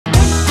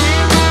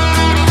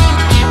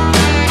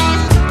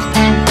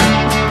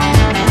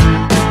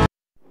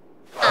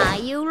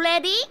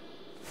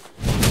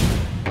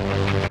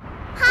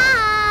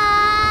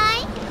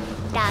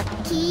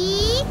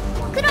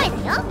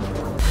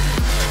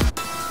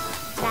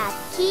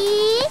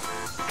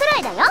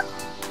いだよ。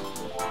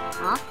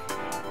あ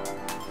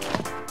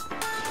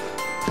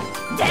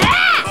で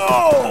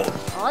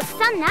おっ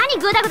さん、何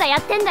グダグダや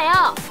ってんだ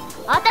よ。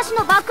私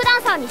のバックダ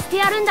ンサーにして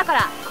やるんだか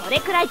ら、これ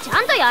くらいちゃ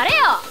んとやれよ。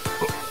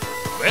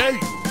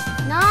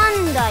な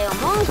んだよ、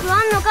文句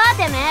あんのか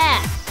てめえ。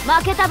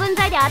負けた分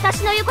際で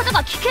私の言うこと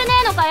が聞けね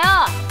えのかよ。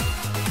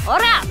ほ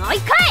ら、もう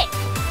一回。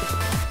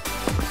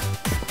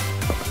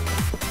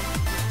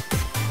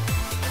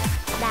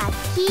ラッ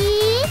キー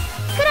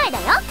くらいだ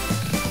よ。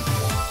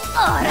お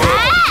ら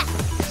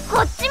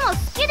こっちも好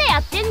きでや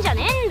ってんじゃ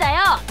ねえんだ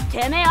よ。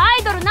てめえア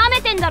イドルな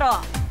めてんだろ。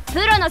プ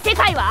ロの世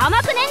界は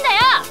甘くねえんだよ、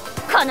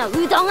このう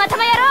どん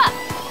頭野郎。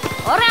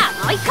ほら、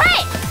もう一回。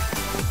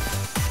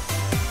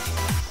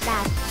ラ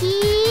ッキー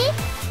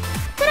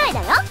くらいだ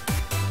よ。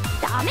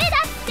ダメだ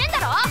ってんだ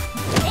ろ。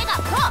手が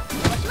こう、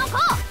腰もこ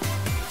う。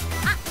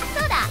あ、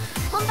そうだ、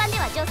本番で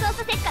は助走さ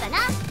せっからな。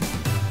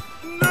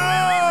No!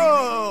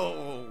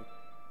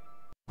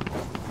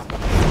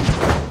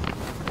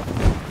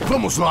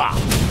 Vamos lá!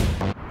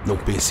 Não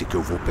pense que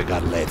eu vou pegar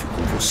leve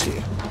com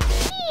você.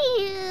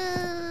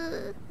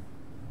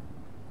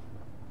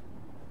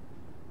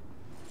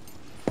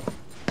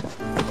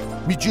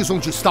 Me diz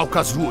onde está o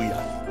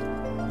Kazuya.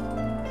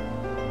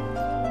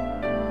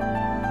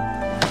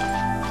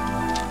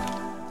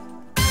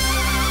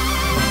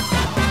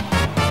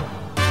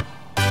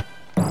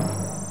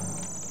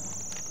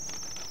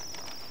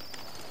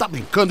 Tá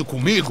brincando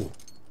comigo?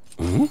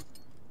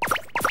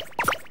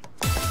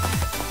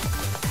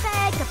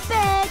 Pega,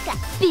 pega,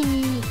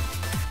 pi.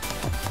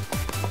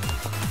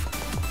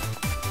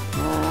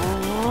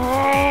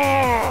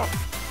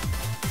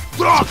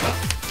 Droga!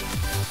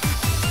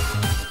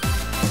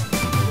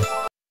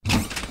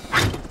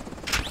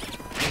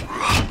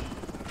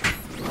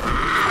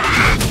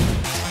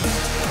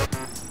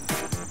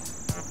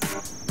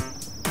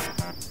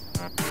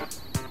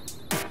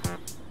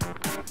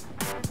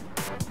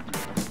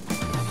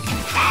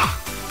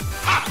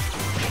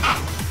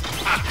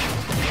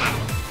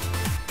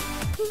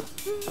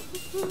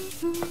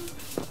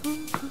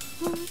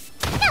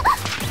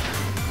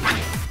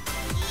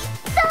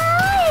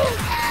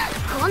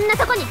こんな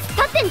とこに突っ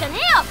立ってんじゃねえ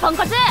よ、ポン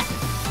コツ。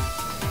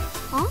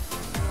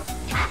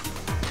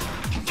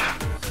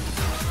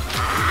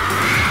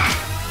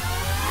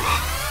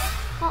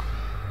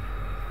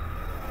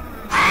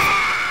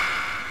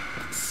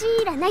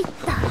知らないっと。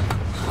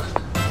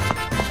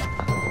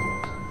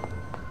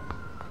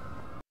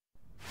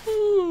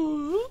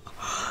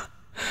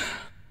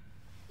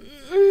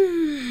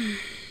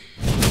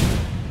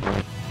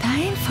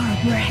Time for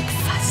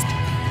breakfast.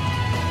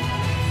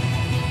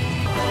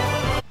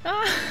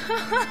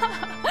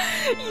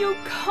 You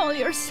call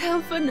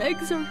yourself an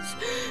exorcist?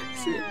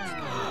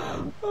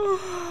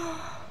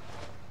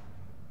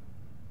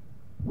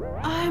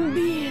 I'm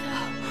beat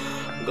up.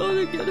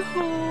 Gonna get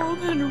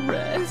home and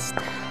rest.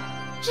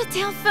 Je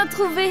t'ai enfin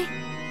trouvé.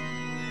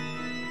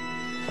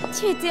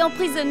 Tu étais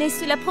emprisonnée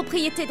sous la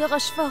propriété de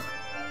Rochefort.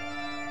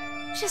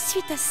 Je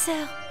suis ta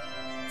sœur.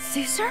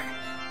 Sister?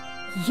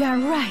 Yeah,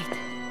 right.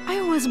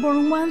 I was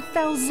born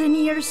 1,000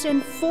 years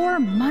and 4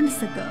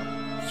 months ago.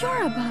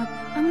 You're about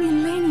a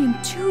millennium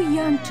too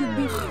young to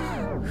be...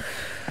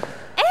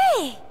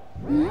 Hey!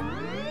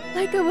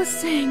 Like I was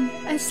saying,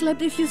 I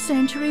slept a few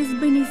centuries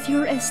beneath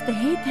your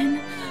estate and...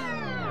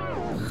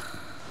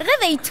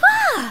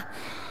 Réveille-toi!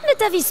 Ne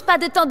t'avise pas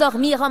de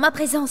t'endormir en ma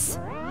présence.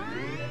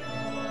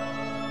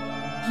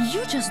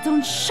 You just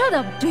don't shut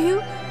up, do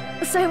you?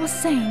 As I was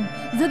saying,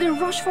 the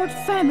Rochefort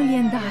family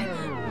and I...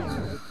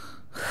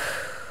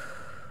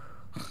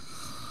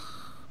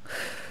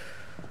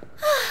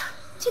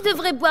 Tu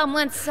devrais boire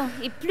moins de sang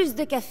et plus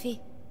de café.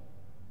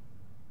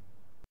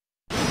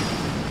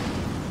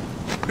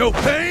 No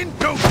pain,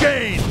 no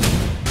gain!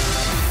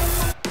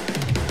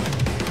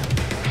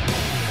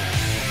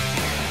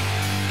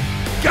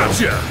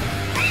 Gotcha!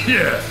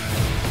 Yeah!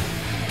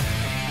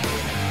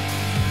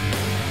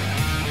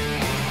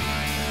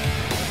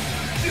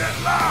 Get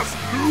lost,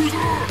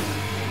 loser!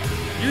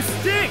 You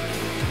stink!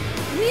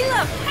 We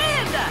love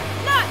Panda,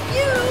 not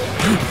you!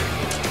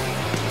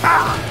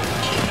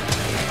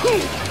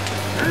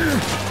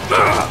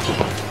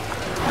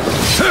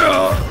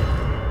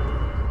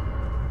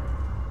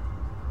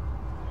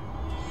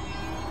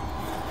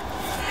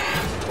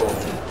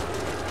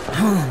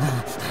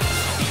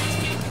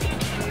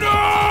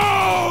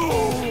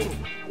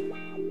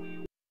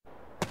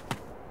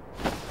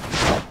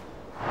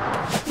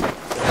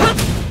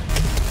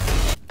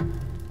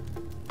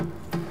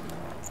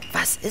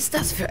 Was ist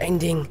das für ein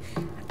Ding?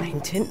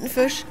 Ein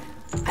Tintenfisch?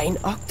 Ein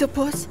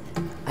Oktopus?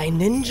 Ein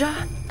Ninja?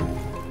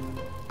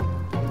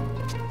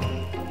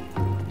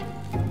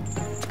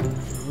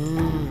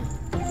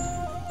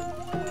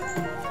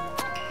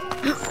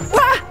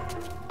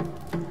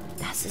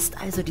 Das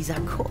ist also dieser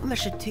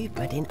komische Typ,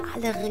 über den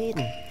alle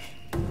reden.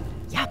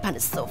 Japan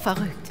ist so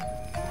verrückt.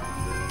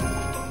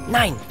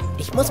 Nein,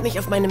 ich muss mich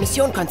auf meine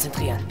Mission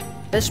konzentrieren.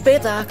 Bis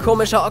später,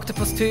 komischer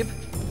Oktopus-Typ.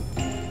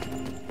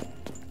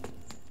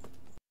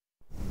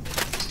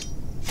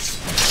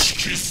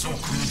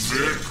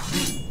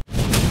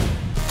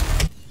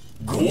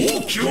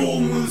 強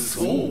無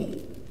双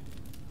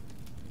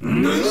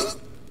ぬ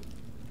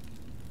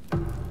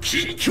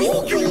気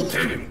境仰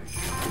天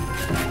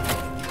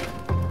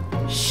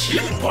心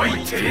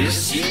肺停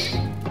止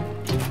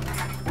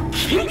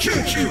緊急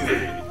救命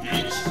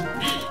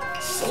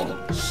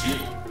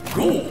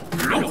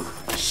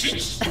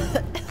1234567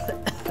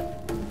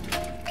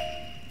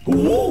お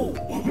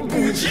お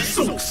無事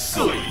息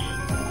災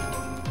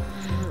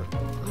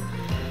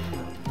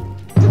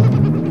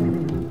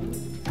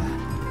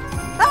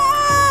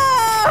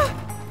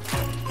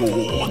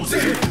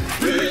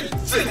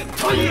絶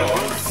対安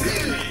静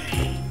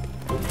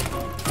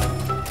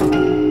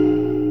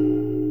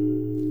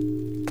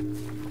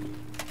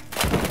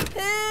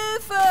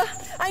Hilfe!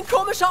 Ein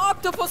komischer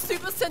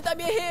Oktopus-Typ ist hinter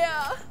mir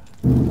her!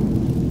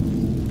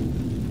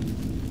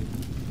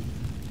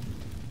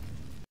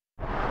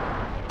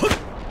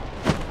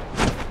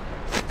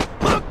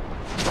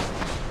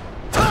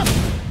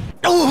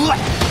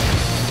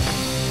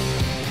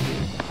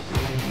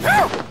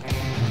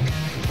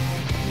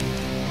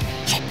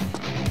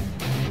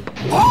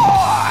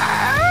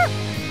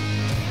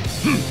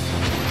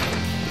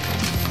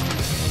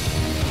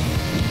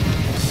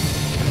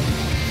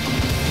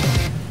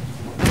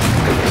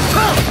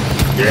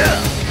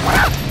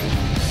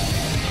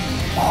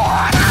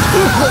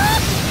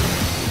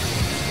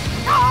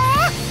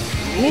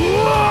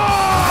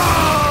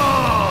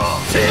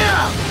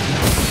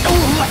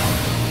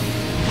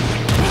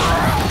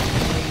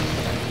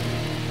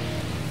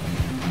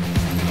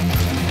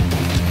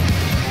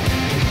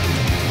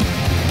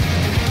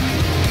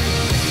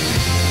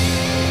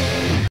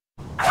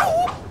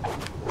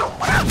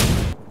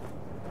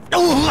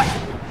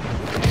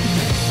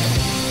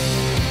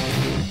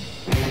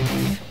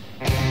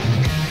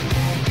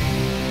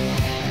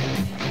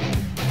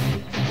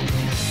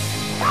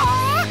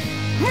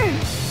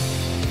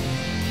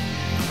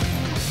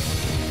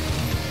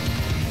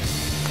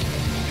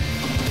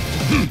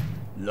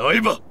来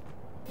吧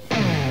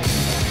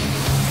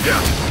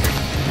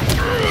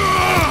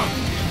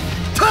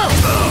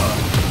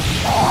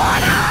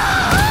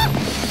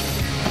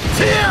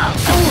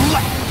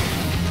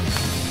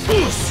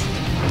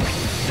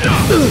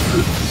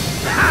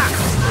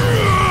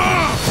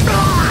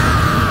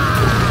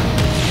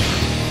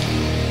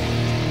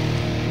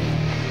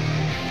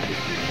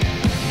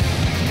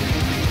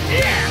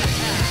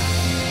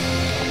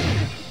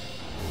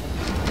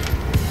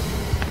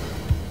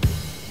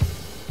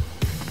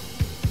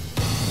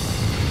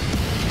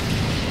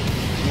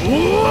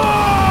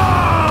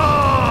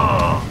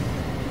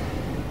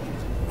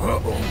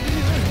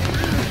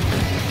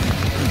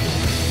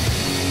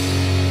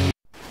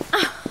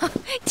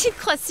！Tu ne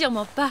crois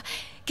sûrement pas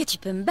que tu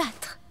peux me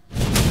battre.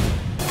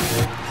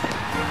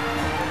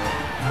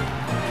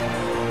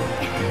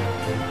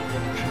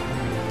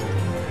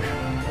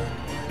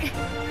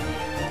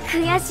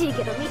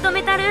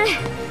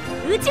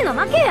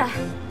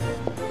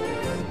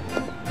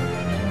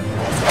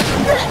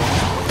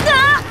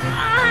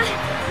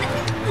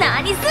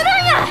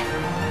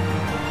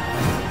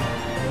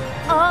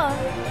 Oh,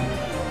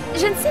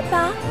 je ne sais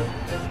pas.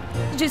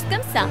 Juste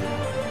comme ça.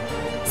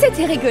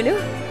 C'était rigolo.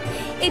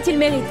 Et tu le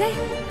méritais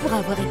pour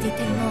avoir été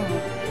tellement...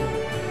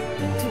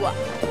 toi.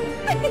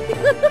 説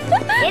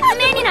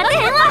明になってへ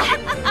んわ。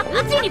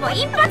うちにも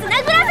一発殴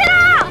らせろ。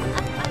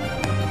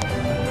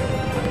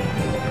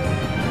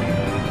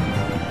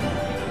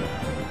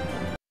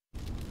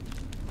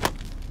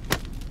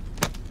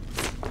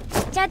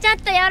ちゃちゃっ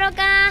とやろう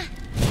か。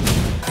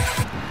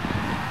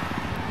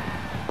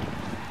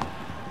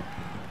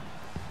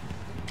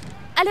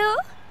Allô?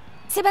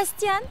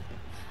 Sébastien?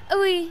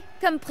 Oui,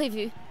 comme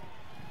prévu.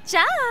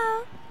 Ciao!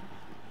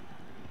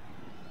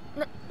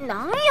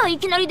 なんやい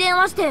きなり電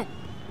話して。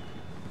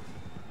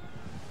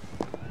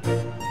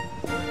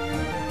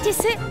Tu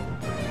sais,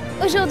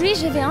 aujourd'hui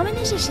je vais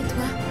emménager chez toi.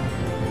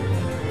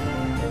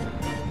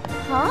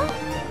 は？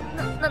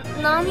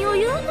何を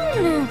言うと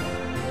んねん。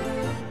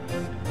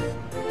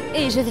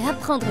 Et je vais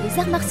apprendre les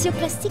arts martiaux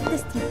classiques de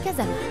style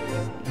Kazama.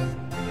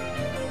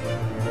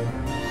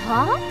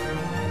 Hein?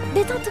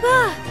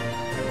 Détends-toi!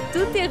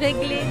 Tout est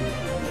réglé.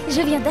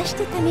 Je viens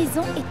d'acheter ta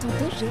maison et ton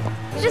dojo.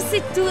 Je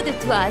sais tout de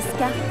toi,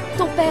 Asuka.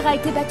 Ton père a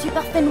été battu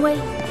par Feng,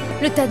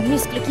 le tas de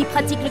muscles qui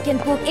pratique le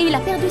Kenpo, et il a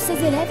perdu ses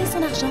élèves et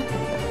son argent.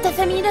 Ta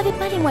famille n'avait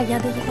pas les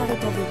moyens de réparer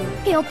ton vélo,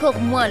 et encore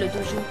moins le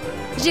dojo.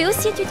 J'ai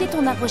aussi étudié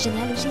ton arbre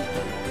généalogique.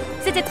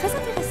 C'était très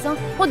intéressant.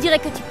 On dirait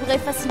que tu pourrais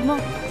facilement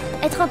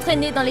être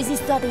entraîné dans les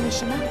histoires des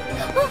Mishima.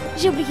 Oh,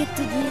 j'ai oublié de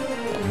te dire.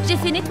 J'ai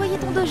fait nettoyer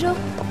ton dojo,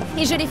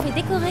 et je l'ai fait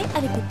décorer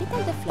avec des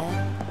pétales de fleurs.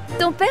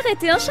 Ton père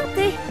était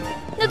enchanté.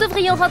 Nous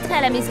devrions rentrer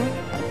à la maison.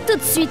 Tout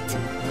de suite.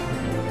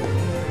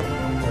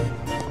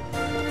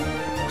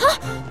 Oh!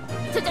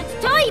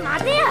 ちょい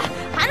待てや。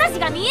話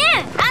が見え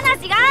ん。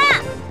話が。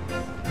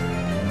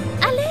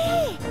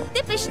 Allez,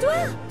 dépêche-toi.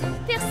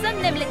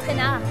 Personne n'aime les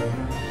traînards.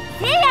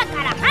 せや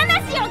から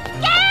話を聞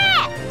け。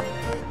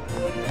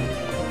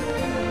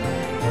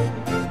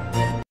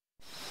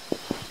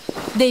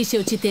 Deixa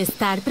eu te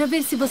testar pra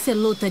ver se você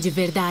luta de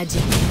verdade.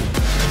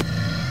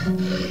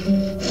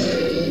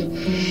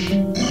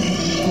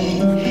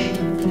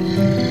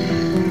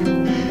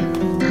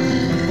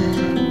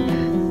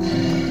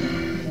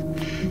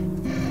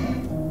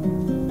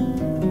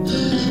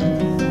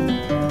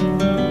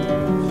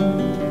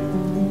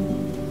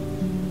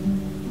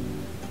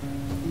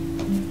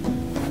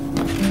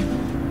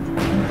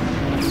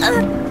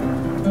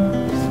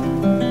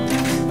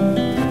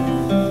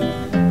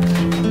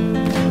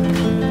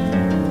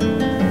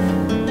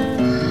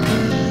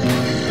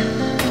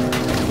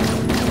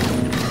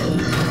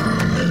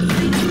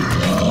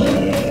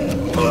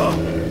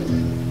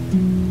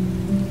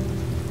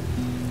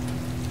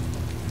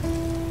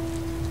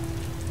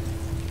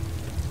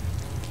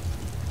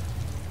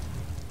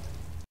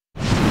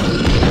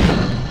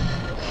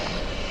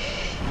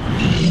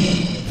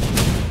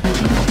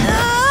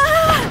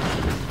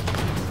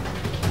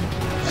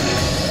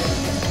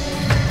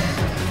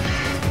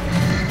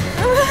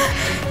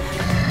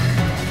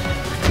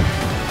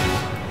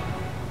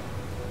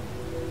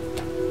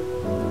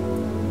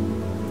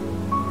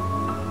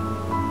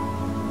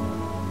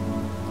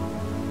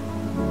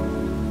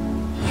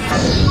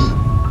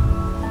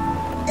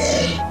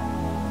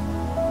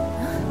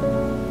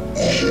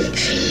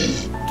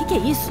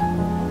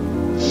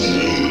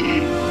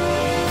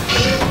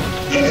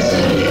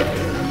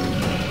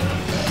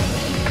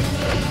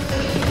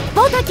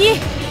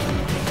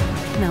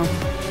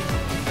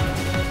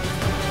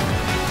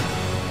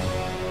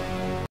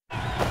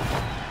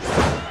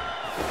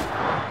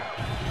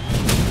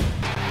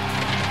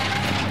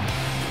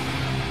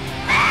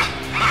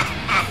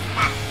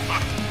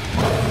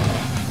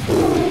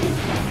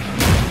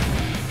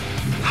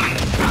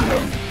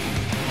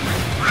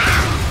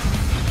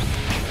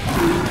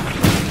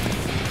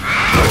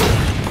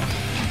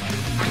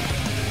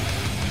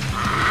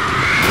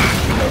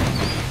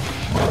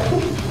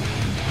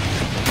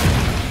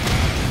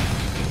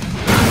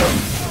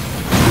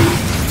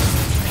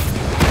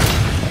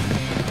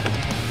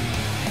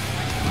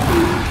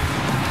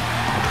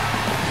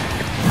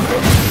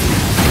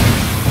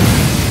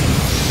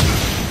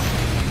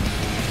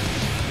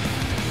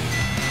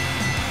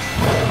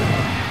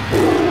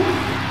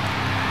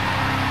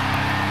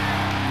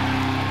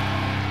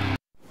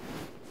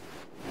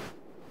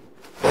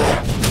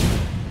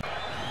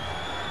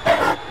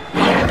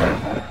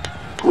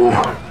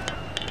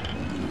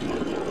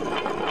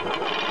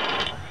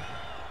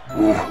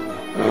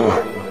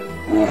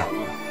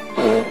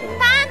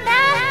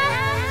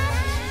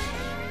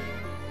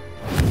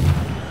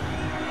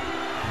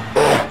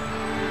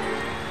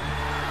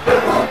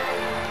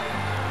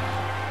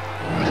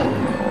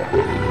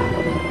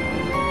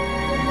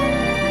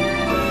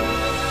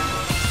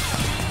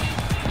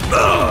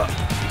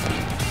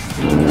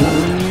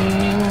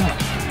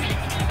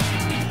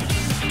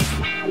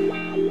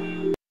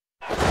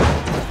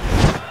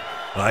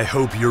 I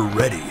hope you're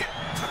ready.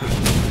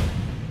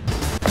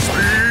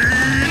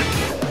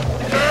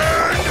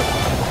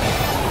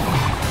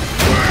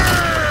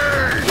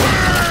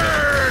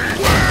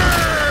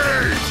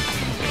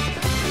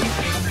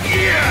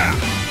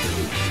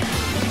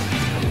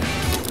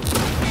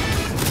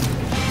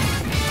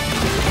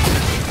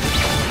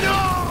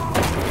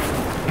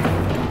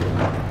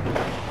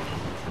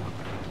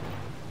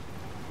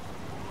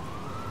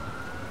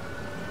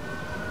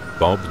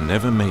 Bob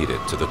never made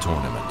it to the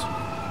tournament.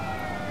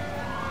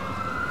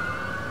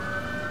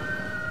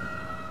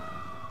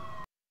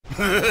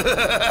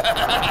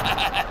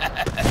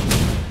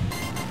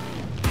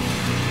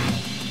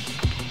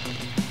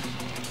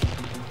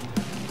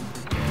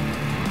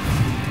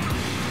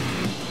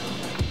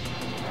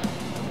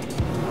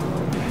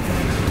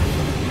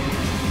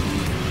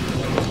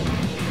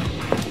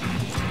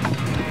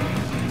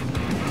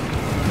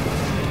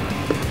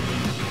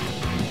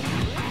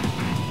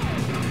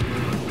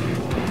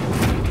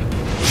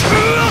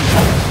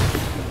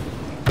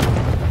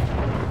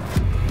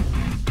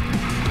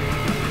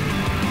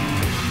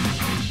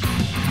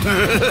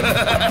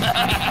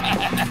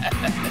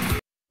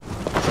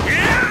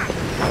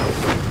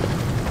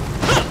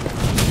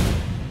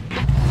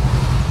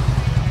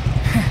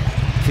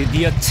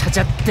 드디어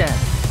찾았다.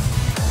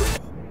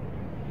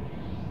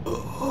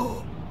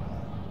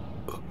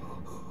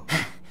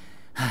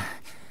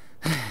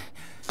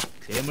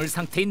 괴물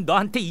상태인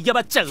너한테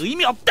이겨봤자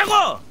의미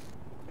없다고!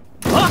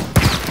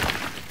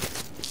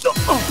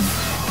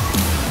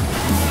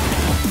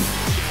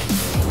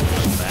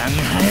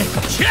 망할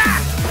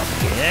차!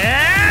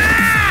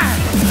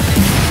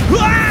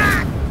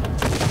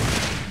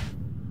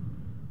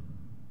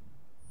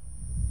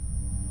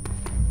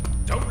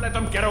 Don't let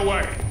them get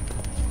away.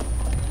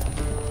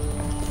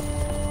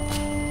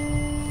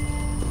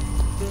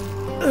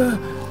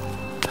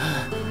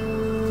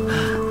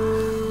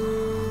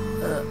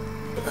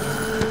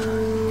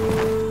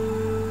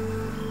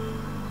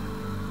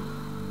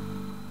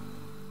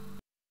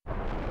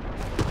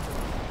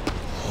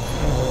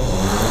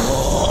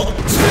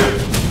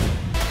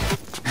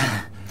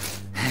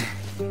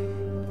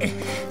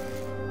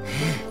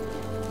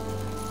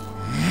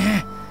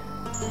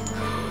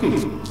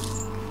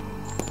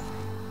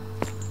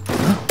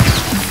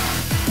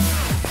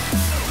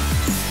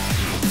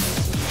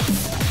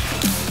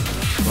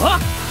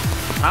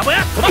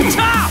 바보야,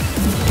 도망쳐!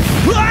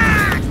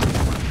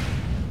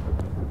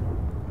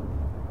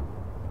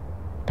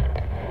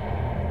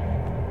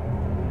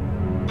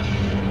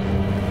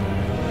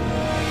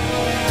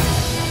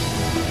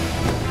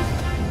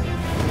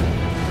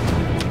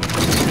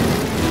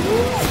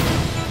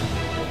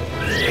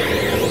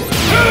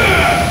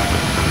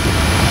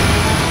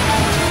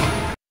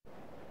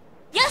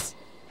 요시!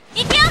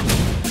 行くよ!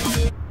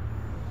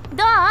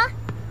 どう?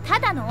た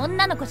だの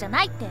女の子じゃ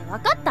ないって分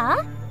かっ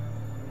た?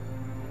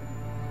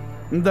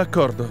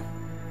 D'accordo.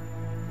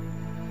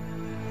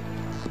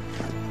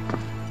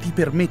 Ti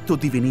permetto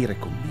di venire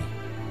con me.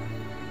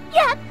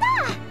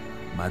 Yatta!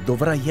 Ma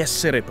dovrai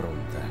essere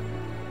pronta.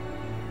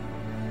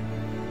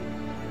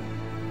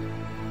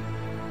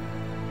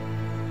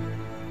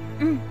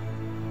 Mm,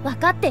 分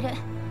かってる.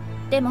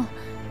 でも、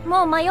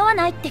もう迷わ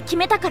ないって決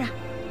めたから.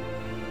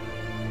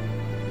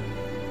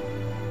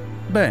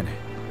 Bene.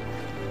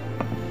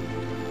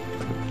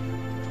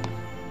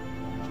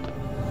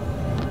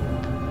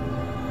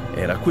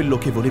 Era quello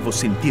che volevo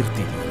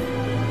sentirti dire.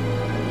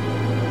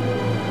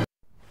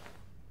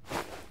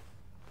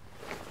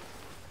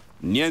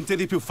 Niente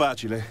di più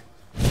facile.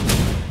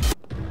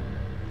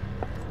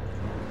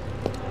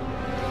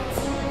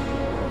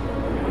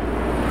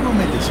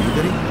 Come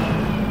desideri.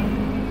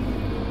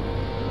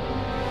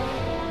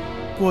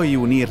 Puoi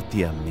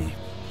unirti a me.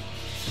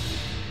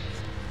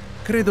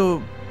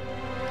 Credo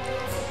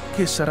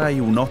che sarai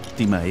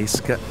un'ottima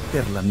esca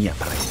per la mia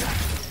preda.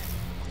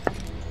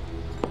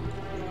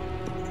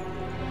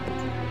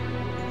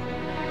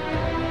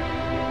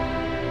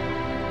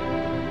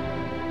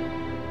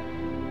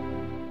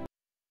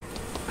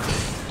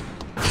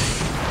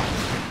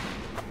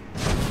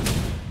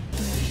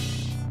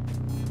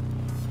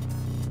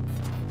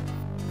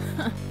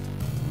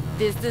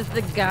 This is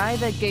the guy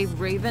that gave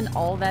Raven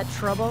all that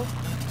trouble?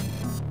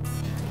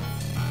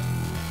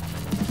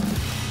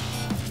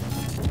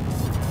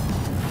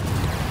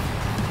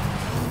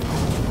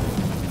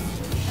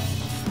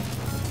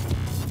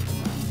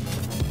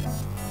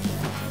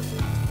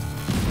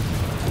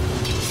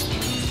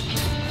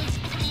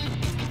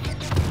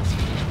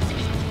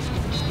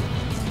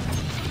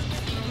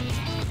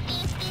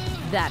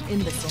 That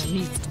imbecile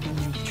needs to be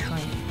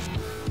retrained.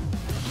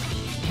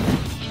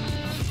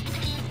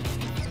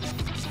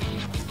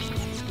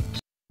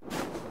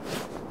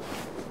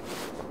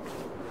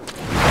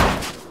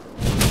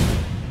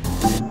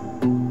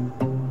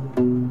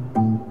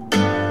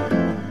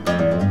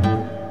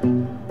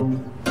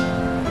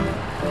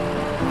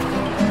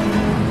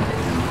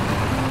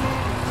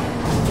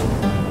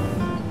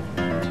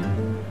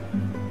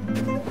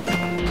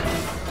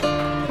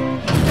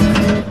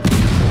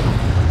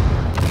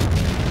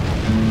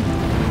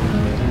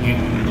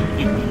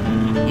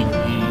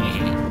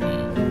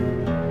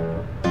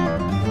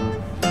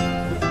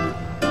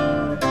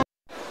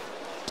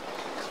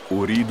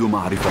 أريد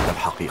معرفة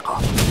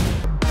الحقيقة.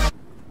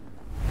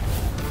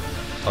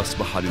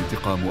 أصبح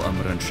الانتقام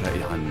أمرا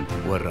شائعا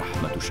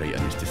والرحمة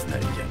شيئا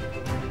استثنائيا،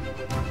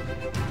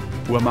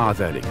 ومع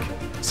ذلك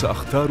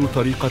سأختار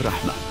طريق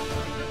الرحمة.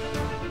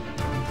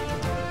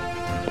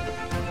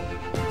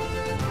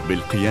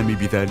 بالقيام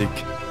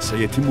بذلك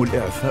سيتم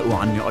الإعفاء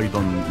عني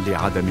أيضا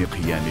لعدم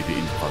قيامي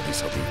بإنقاذ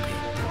صديقي.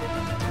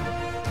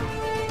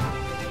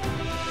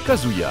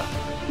 كازويا،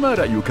 ما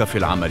رأيك في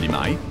العمل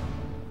معي؟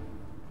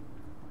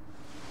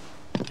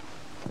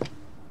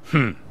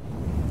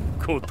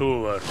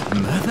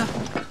 ماذا؟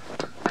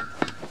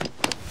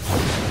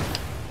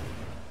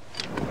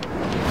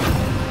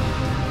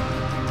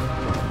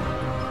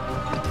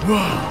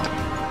 واو.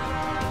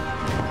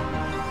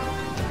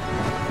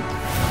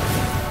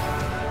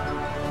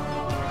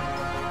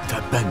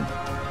 تبا،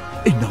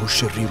 إنه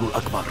الشرير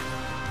الأكبر.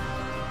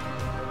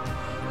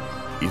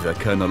 إذا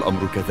كان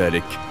الأمر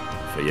كذلك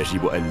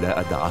فيجب أن لا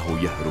أدعه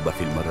يهرب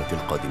في المرة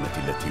القادمة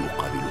التي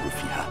أقابله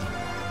فيها.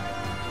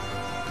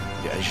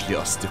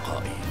 لأجل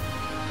أصدقائي،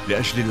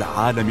 لأجل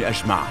العالم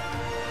أجمع،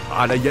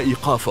 علي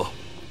إيقافه.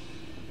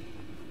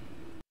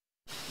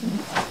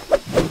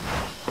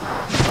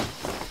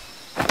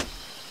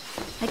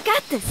 I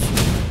got this.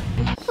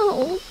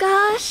 Oh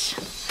gosh.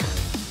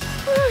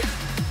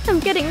 I'm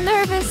getting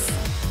nervous.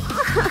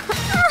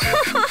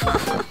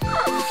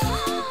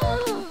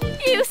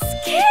 You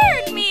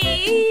scared me.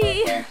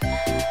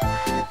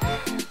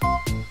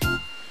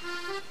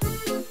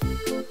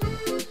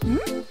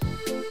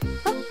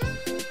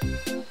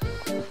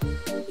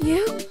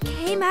 You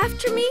came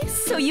after me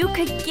so you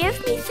could give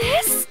me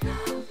this?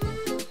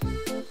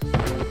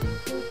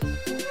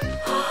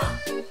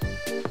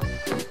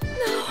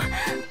 No.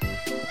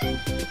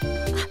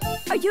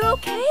 Are you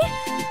okay?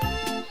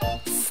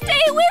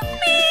 Stay with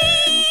me!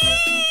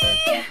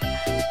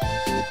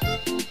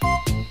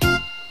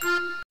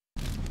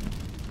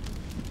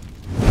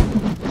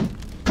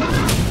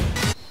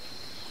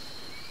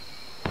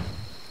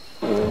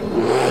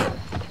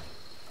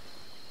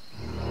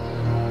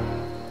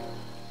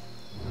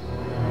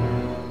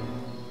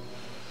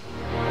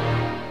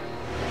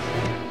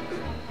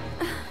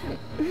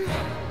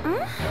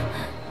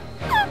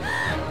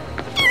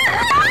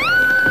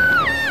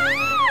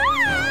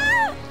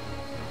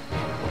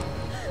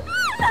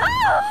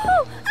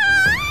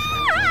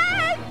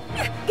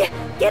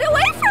 Get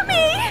away from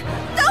me!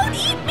 Don't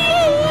eat me!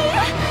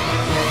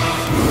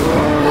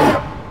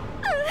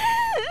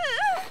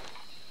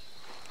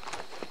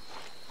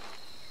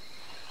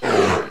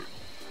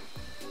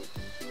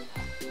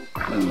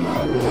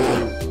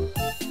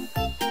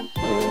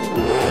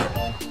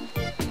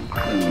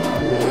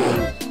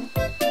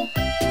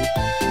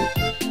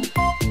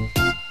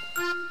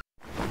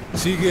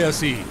 Sigue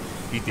así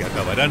y te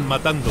acabarán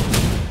matando.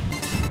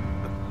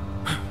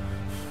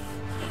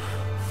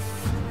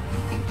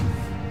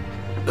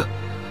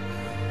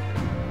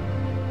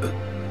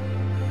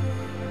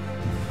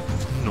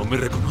 ¿No me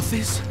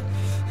reconoces?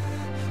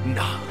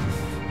 No,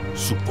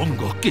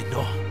 supongo que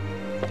no.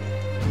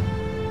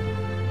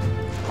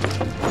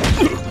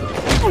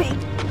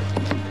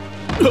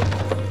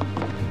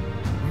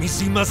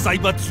 Mishima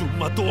Zaibatsu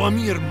mató a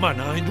mi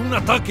hermana en un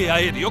ataque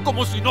aéreo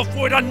como si no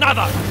fuera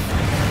nada.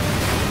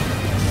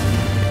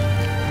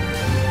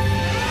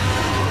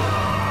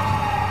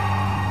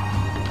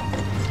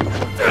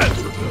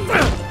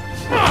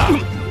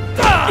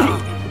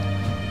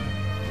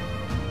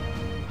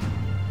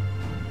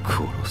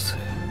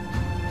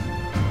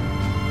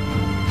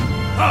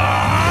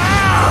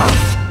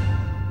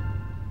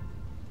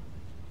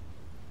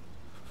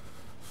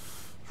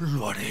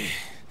 Lo haré,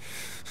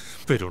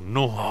 pero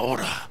no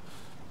ahora.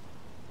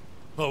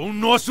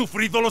 Aún no has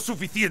sufrido lo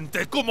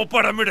suficiente como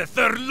para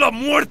merecer la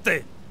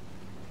muerte.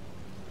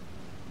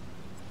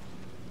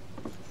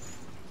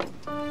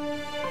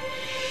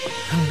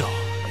 No,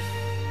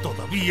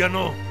 todavía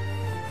no.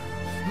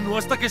 No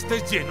hasta que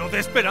estés lleno de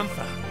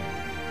esperanza.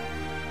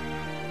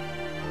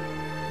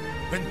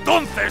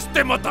 Entonces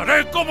te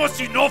mataré como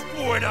si no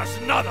fueras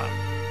nada.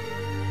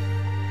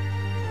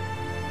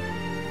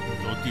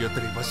 No te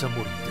atrevas a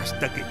morir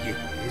hasta que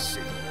llegue ese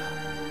día.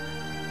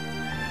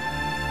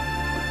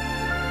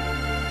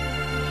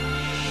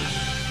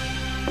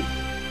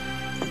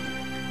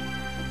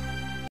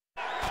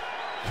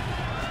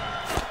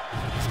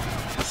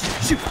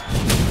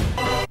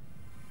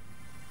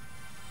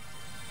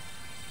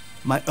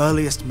 My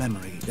earliest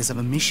memory is of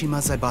a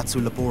Mishima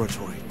Zaibatsu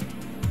laboratory.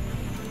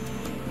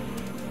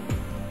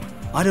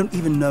 I don't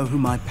even know who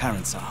my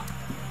parents are.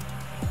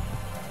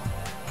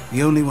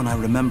 The only one I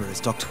remember is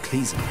Dr.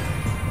 Kleeser.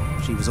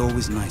 She was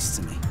always nice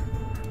to me.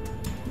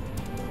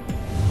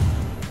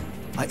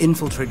 I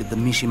infiltrated the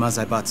Mishima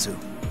Zaibatsu,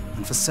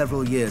 and for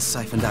several years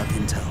siphoned out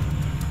intel.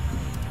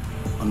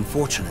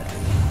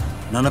 Unfortunately,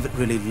 none of it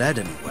really led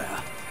anywhere.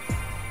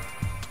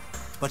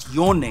 But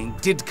your name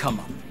did come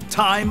up,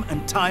 time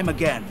and time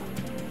again.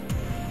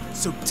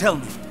 So tell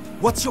me,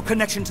 what's your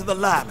connection to the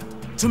lab?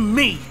 To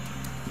me?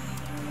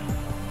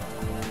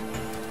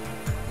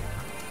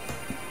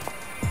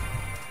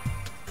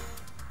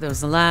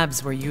 Those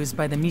labs were used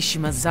by the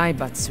Mishima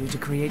Zaibatsu to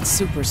create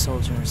super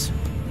soldiers.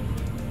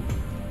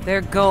 Their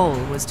goal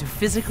was to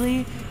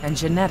physically and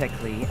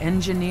genetically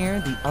engineer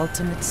the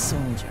ultimate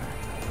soldier.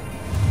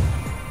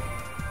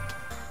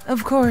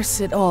 Of course,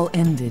 it all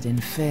ended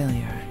in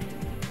failure.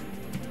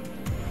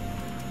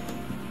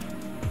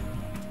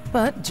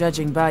 But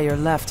judging by your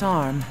left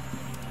arm,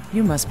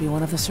 you must be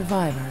one of the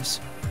survivors.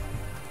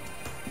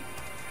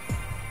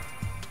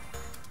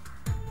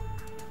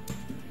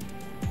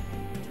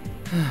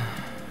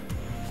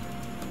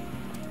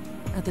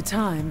 At the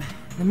time,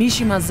 the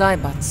Mishima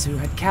Zaibatsu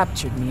had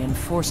captured me and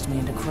forced me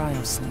into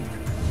cryosleep.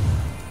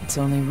 It's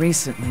only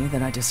recently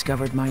that I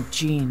discovered my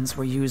genes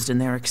were used in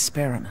their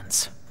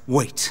experiments.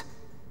 Wait,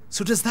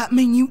 so does that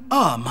mean you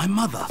are my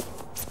mother?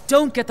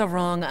 Don't get the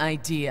wrong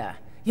idea.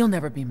 You'll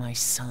never be my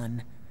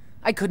son.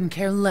 I couldn't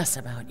care less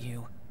about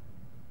you.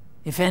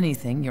 If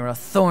anything, you're a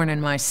thorn in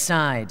my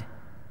side.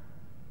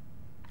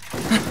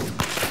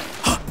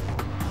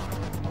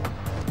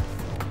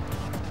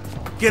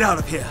 Get out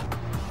of here.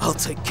 I'll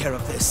take care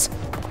of this.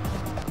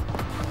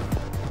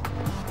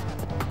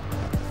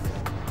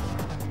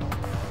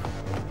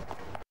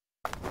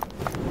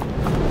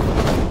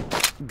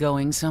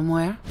 Going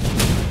somewhere?